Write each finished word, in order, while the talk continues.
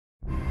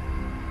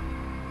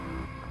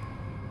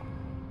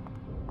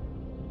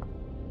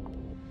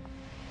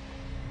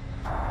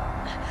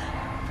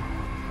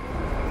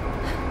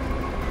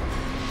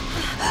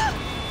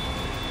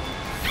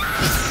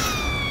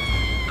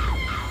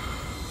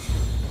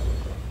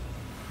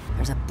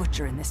a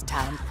butcher in this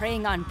town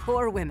preying on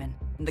poor women,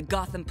 and the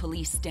Gotham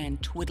police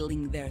stand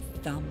twiddling their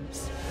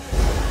thumbs.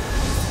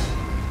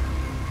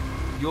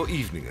 Your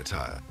evening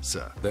attire,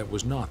 sir. That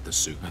was not the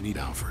suit. I need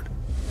Alfred.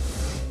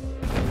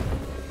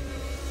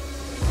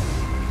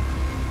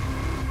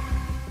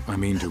 I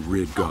mean to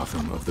rid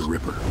Gotham of the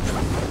Ripper.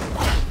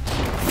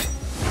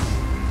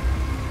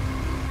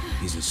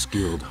 He's a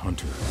skilled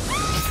hunter,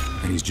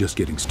 and he's just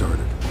getting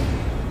started.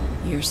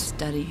 You're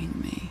studying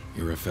me.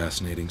 You're a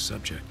fascinating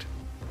subject.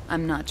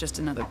 I'm not just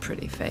another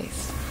pretty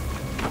face.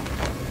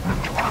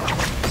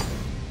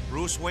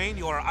 Bruce Wayne,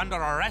 you are under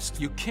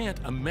arrest. You can't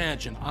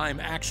imagine I'm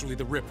actually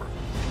the Ripper.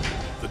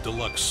 The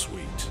deluxe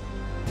suite.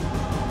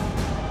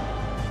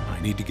 I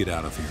need to get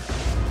out of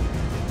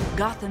here.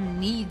 Gotham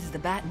needs the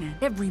Batman.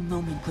 Every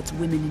moment puts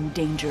women in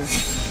danger.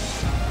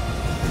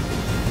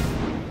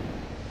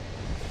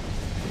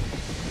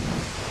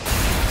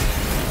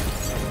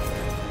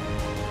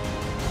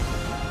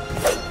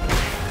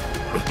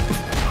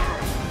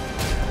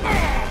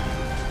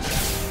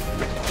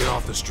 Get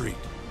off the street.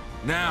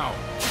 Now!